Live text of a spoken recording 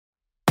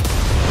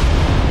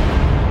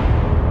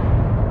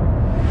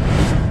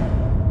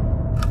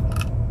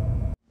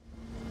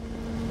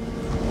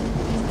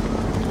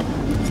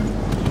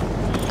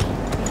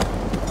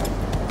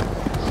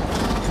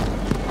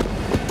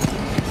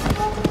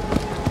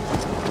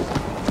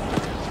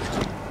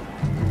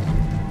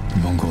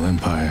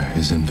Empire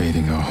is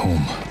invading our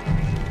home.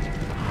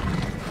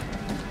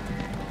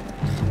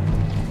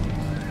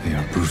 They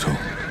are brutal,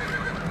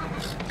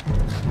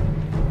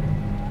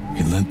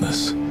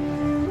 relentless,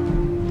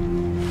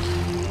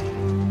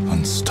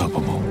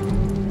 unstoppable.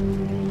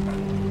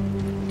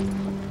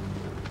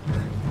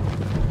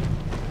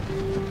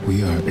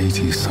 We are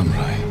 80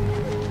 samurai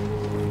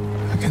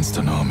against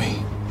an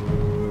army,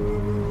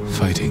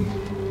 fighting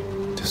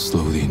to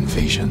slow the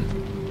invasion.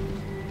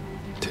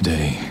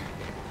 Today,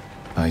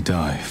 I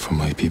die for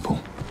my people.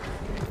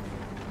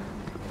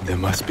 There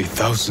must be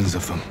thousands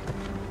of them.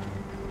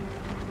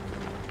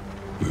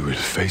 We will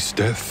face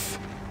death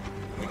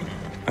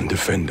and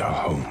defend our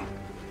home.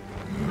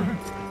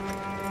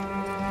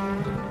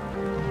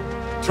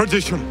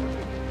 Tradition,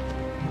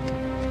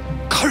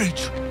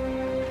 courage,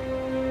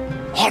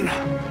 honor.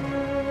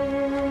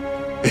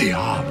 They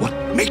are what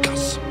make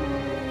us.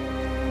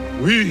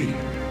 We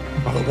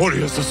are the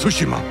warriors of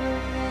Tsushima.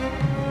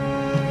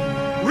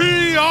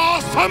 We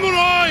are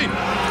samurai!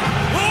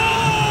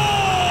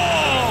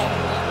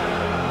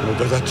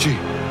 Nodadachi,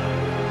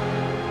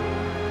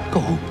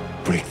 go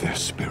break their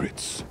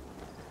spirits.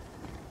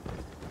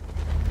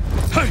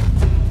 Hey!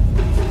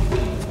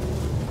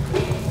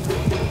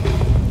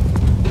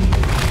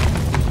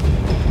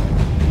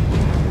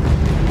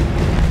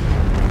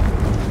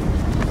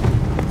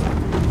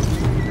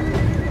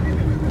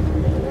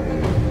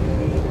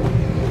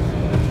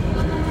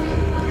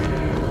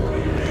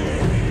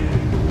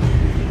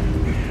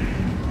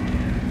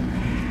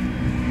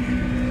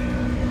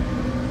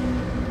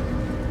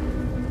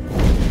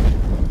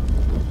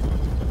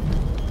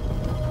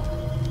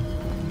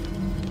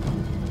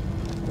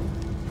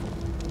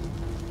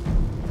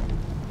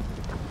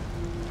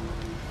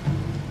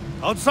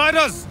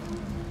 Outsiders!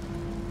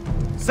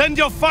 Send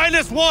your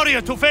finest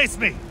warrior to face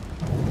me!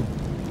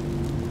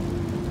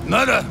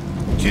 Nada,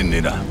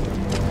 Jinnida.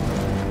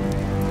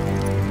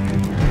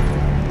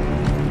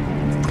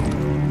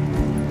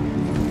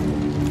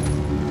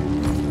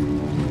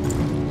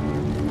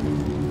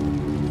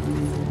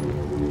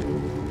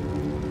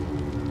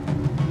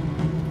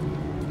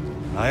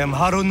 I am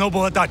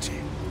Harunobu Adachi,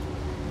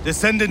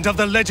 descendant of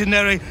the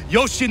legendary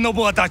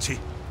Yoshinobu Adachi.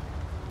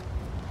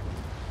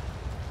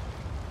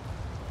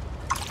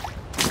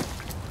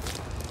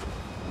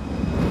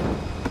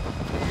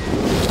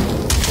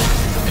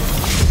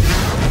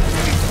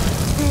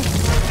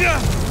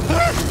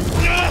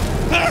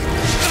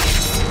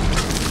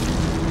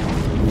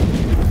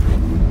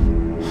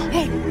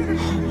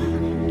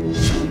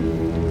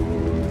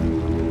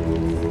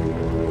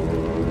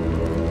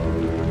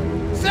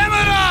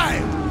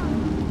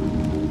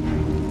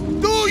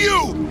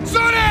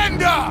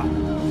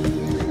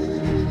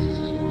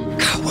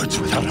 Cowards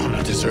without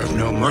honor deserve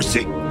no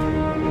mercy. No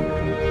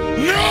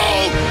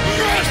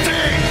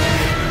mercy!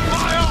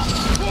 Fire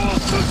for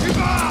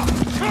Tsushima!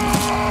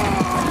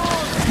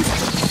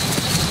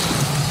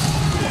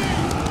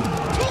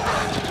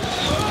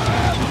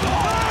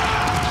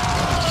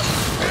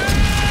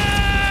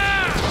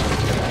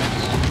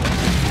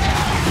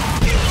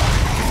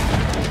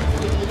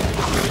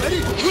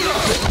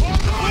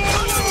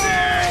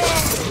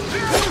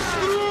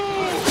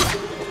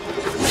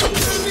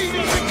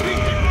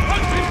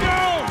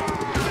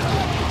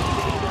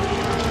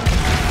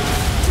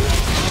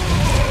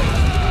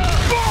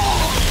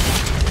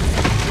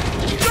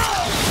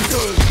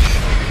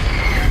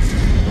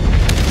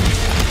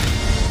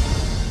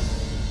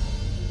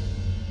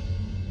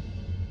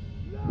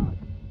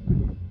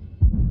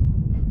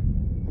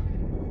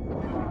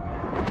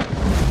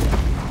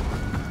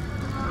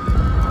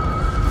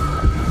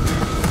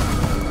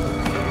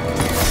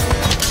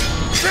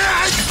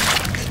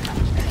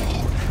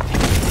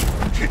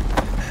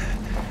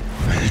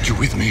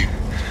 With me.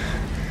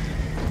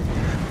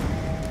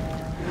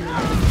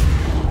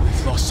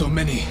 We've lost so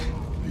many.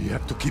 We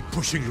have to keep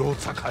pushing, Lord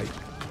Sakai,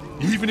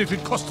 even if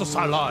it costs us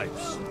our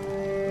lives.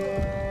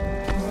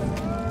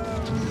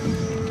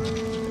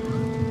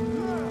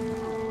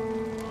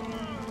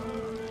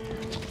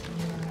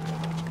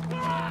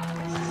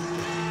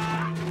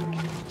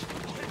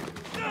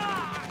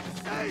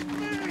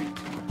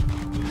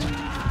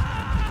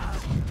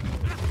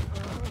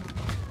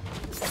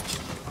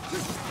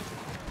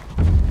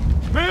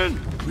 Men,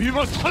 we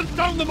must hunt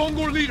down the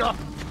Mongol leader!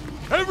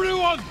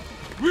 Everyone,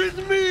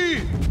 with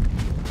me!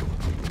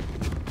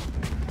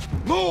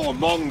 More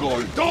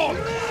Mongol dogs!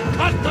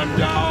 Hunt them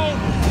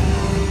down!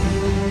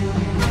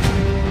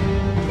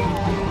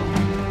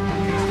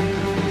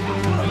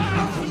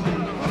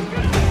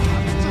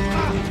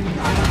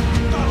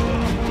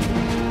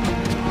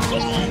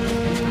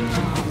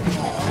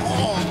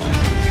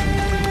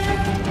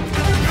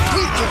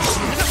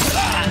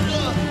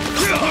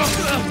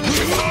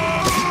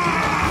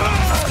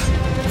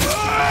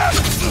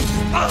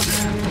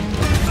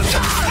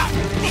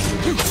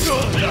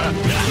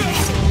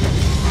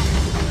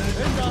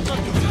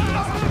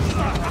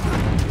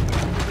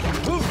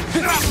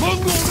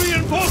 Mongol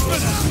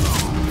reinforcements!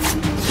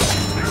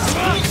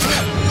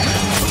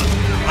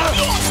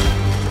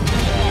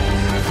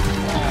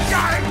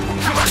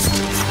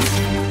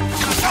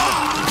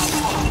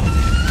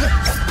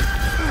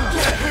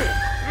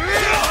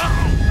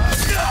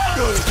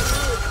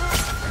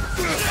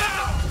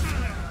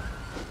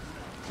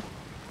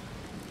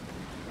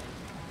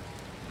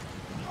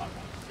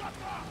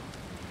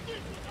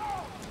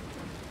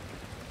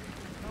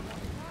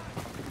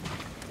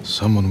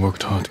 Someone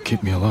worked hard to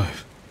keep me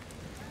alive.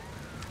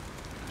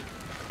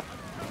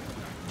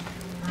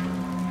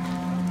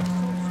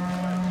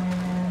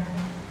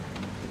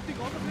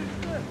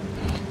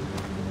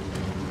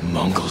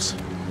 Mongols.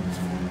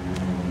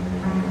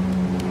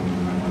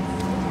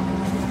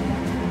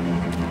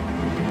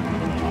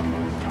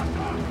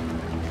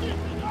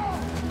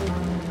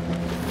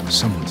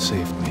 Someone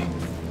saved me.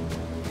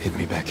 Hid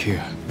me back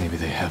here. Maybe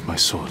they have my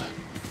sword.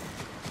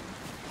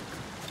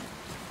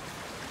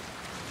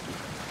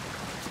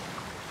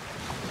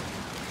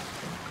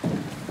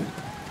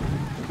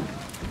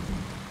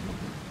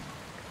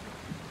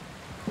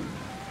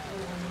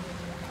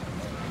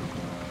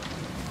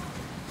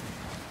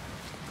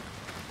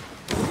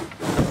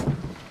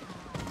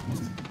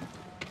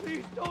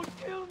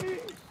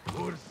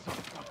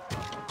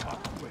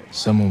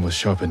 Someone was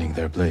sharpening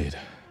their blade.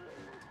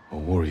 A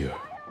warrior.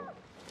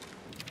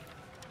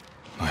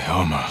 My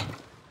armor.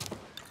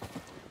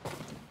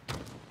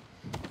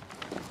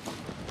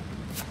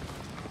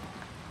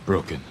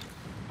 Broken.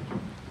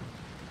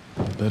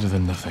 Better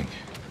than nothing.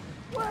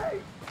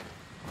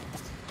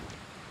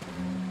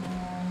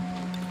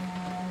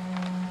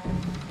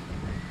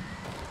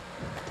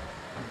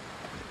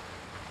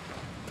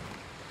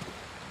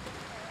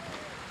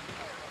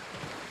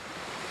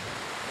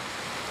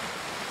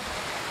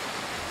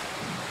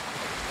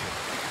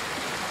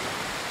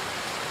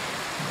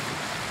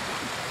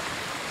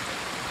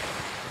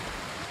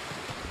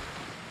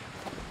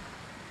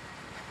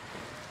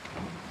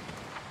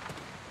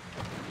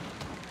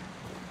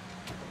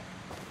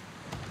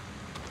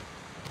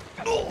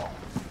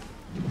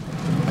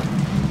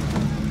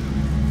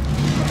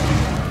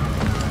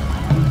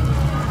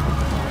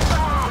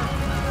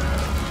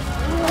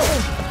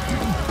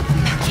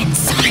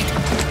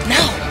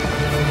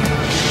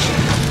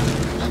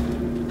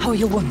 How are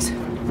your wounds?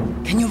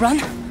 Can you run?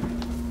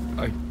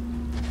 I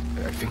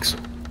think so.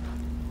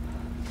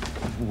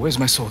 Where's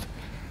my sword?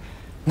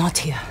 Not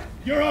here.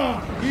 You're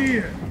on!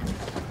 Here!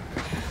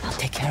 I'll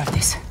take care of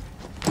this.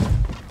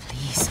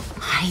 Please,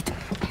 hide.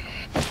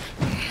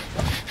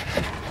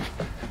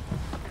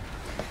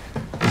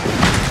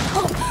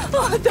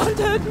 Oh, don't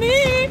hurt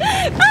me!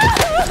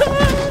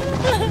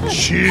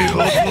 Shield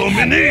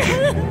Lumini!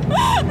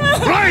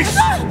 Rice!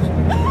 I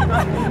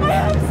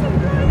have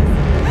some rice.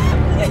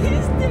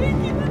 Please take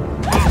it.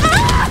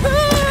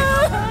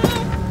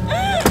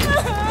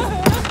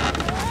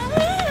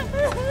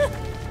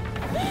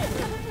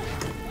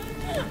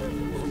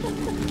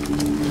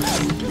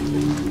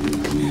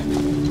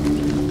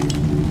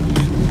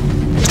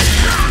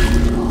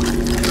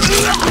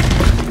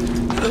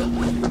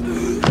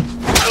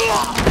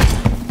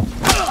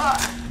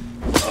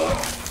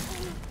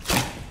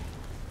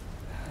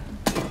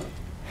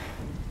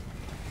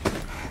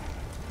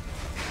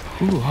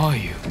 Who are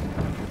you?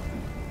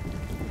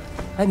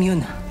 I'm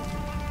Yuna.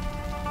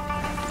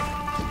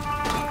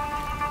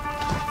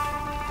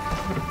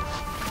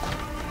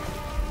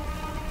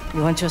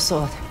 You want your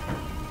sword?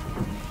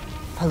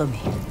 Follow me.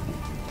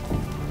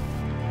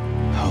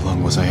 How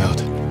long was I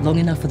out? Long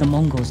enough for the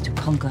Mongols to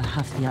conquer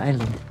half the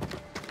island.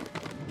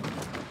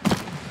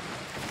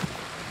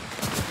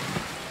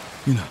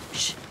 Yuna.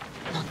 Shh.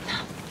 Not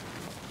now.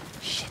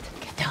 Shit.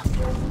 Get down.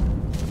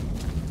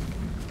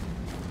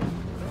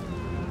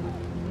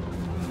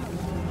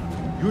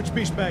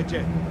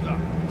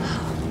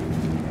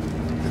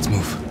 Let's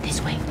move.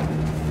 This way.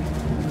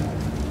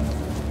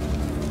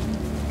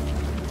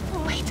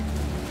 Wait.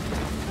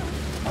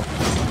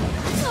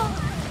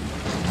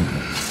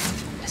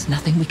 There's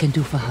nothing we can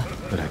do for her.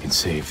 But I can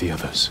save the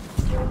others.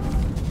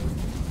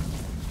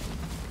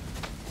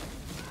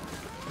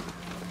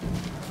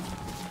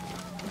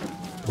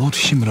 Lord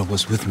Shimura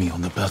was with me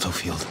on the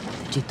battlefield.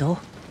 Jito?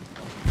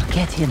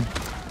 Forget him.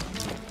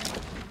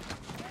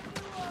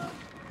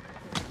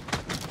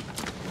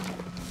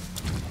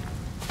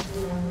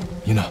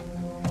 Yuna,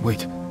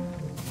 wait.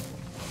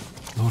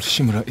 Lord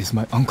Shimura is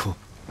my uncle.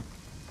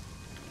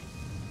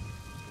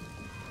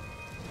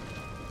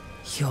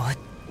 You're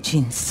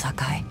Jin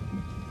Sakai?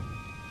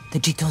 The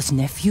Jito's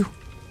nephew?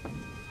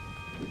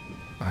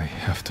 I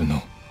have to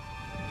know.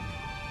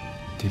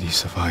 Did he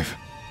survive?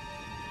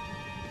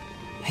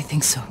 I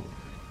think so.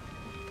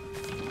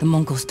 The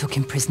Mongols took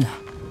him prisoner.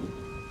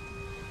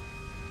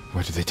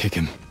 Where did they take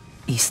him?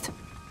 East,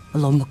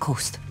 along the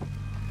coast.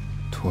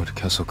 Toward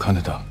Castle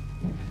Kaneda.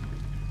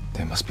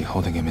 They must be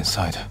holding him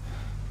inside,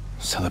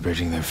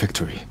 celebrating their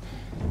victory.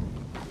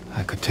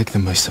 I could take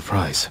them by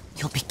surprise.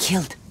 You'll be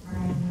killed.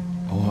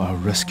 Or I'll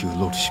rescue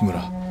Lord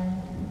Shimura.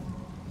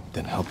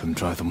 Then help him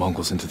drive the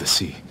Mongols into the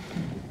sea.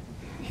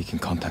 He can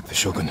contact the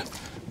Shogun,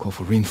 call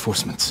for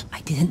reinforcements. I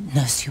didn't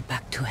nurse you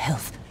back to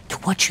health to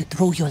watch you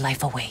throw your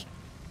life away.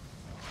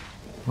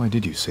 Why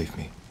did you save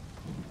me?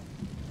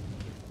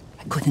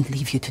 I couldn't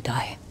leave you to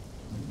die.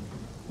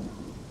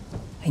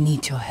 I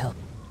need your help.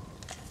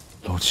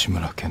 Lord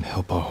Shimura can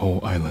help our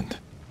whole island.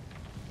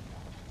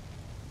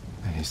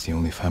 And he's the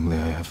only family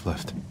I have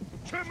left.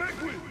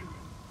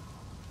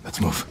 Let's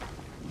move.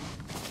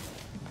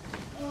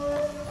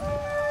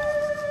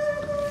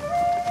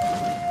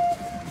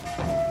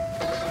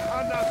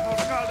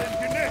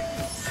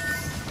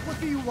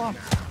 you want?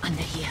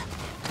 Under here.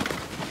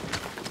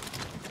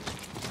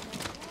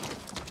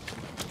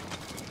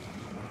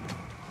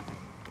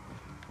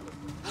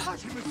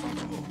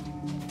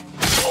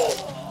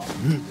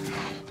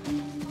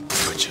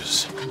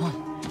 Witches. Come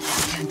on. I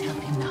can't help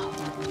him now.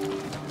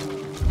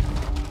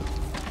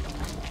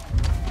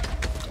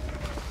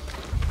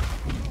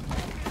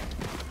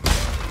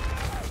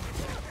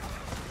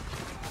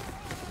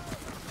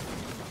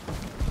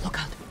 Look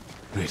out.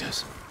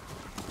 Raiders.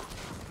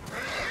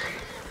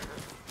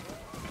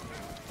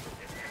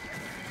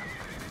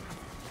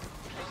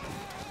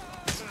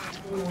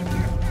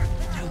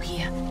 Through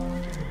here.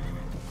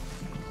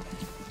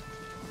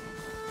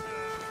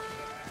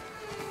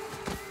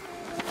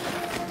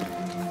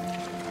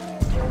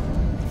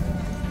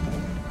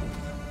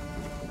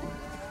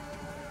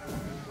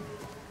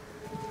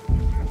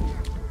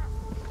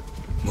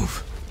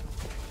 Move.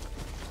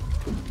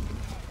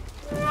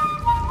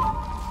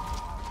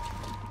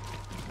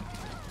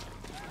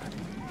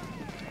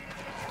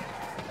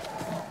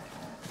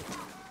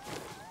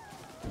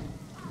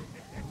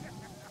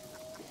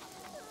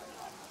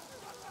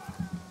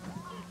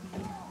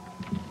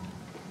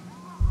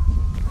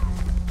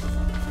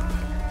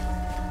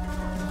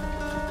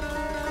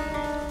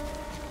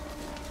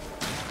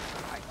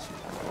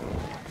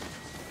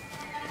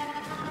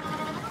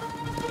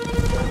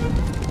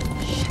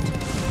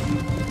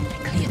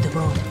 Cleared the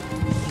road.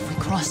 If we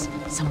cross,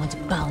 someone's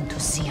bound to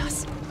see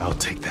us. I'll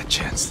take that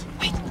chance.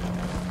 Wait.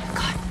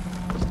 God.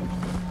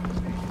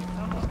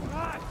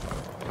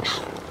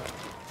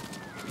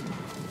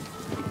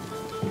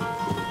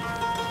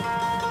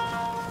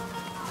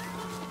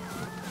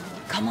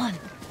 Come on.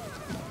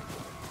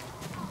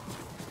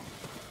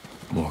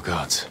 More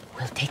guards.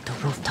 We'll take the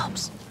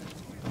rooftops.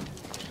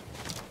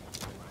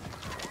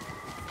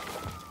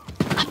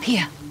 Up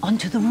here,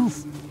 onto the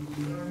roof.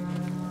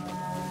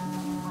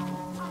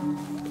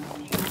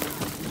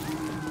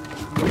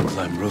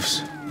 Climb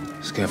roofs.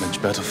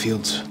 Scavenge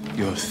battlefields.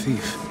 You're a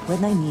thief.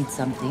 When I need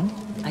something,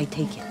 I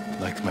take it.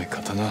 Like my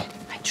katana.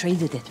 I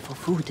traded it for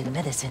food and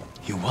medicine.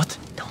 You what?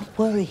 Don't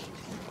worry.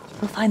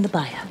 We'll find the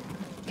buyer.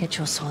 Get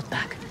your sword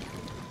back.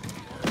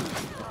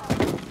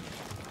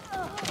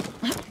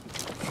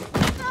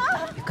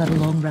 You've got a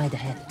long ride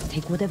ahead.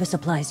 Take whatever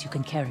supplies you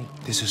can carry.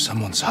 This is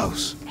someone's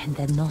house. And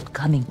they're not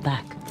coming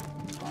back.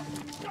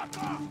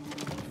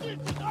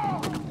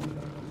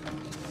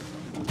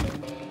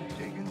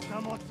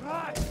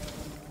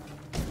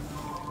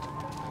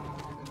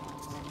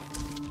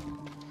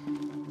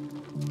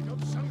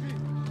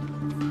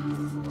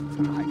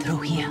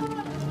 Through here.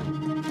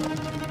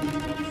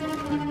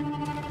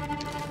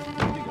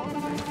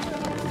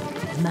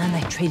 The man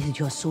I traded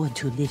your sword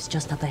to lives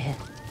just up ahead.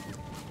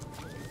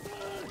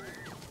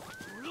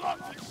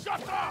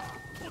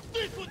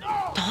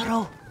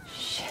 Toro!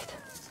 Shit.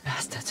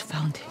 Bastards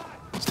found it.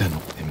 Then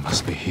it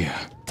must be here.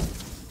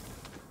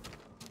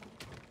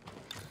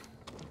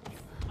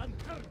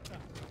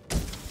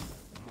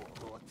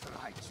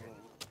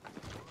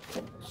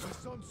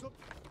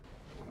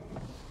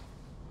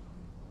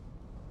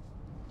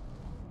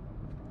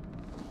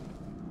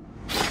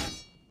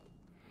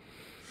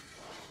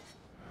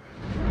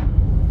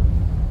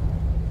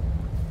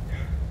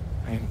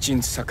 I am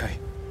Jin Sakai,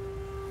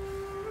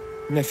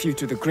 nephew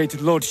to the great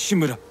Lord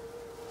Shimura.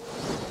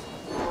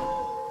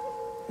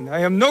 And I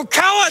am no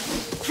coward!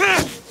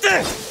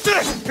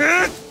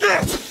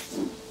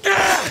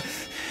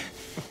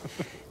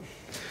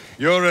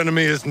 Your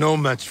enemy is no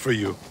match for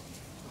you.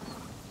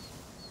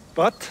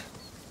 But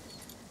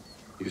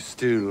you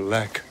still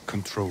lack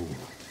control.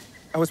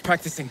 I was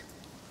practicing.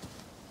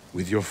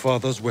 With your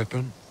father's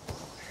weapon?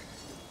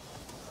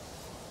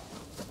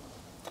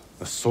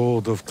 The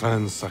sword of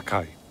Clan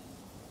Sakai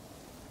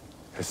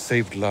has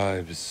saved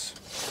lives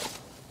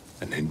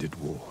and ended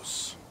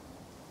wars.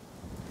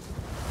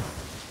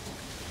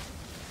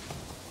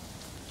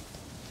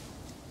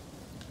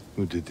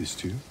 Who did this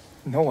to you?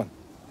 No one.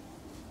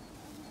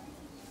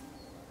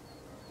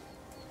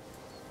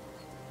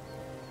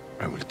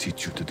 I will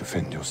teach you to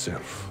defend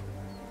yourself.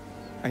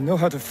 I know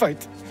how to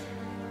fight.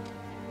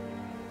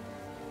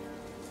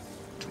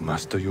 To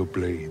master your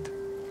blade,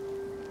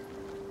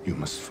 you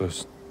must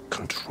first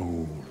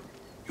control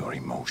your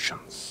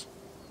emotions.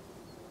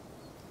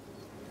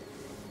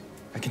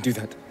 I can do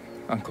that,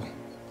 Uncle.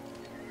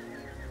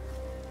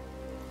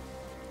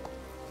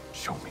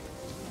 Show me.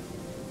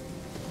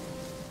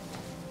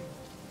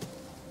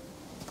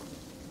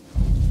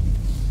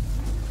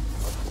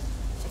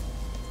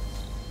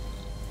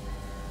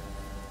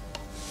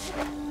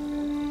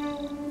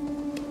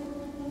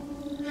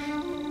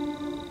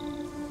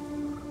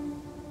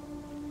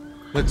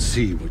 Let's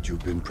see what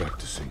you've been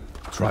practicing.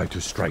 Try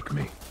to strike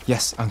me.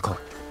 Yes, Uncle.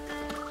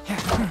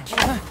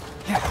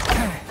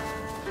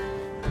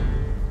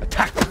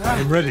 Attack! I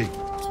am ready.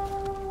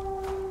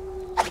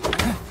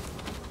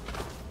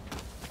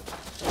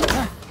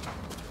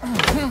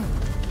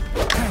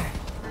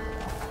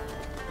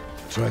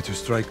 Try to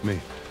strike me.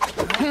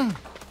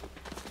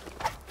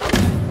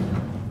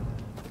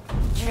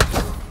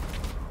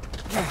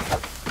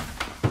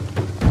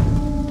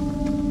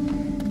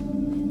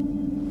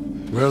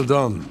 Well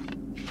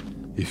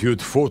done. If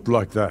you'd fought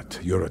like that,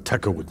 your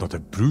attacker would not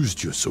have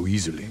bruised you so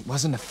easily. It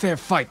wasn't a fair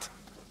fight.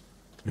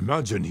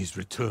 Imagine he's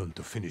returned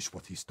to finish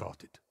what he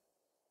started.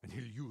 And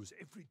he'll use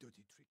every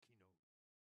dirty trick.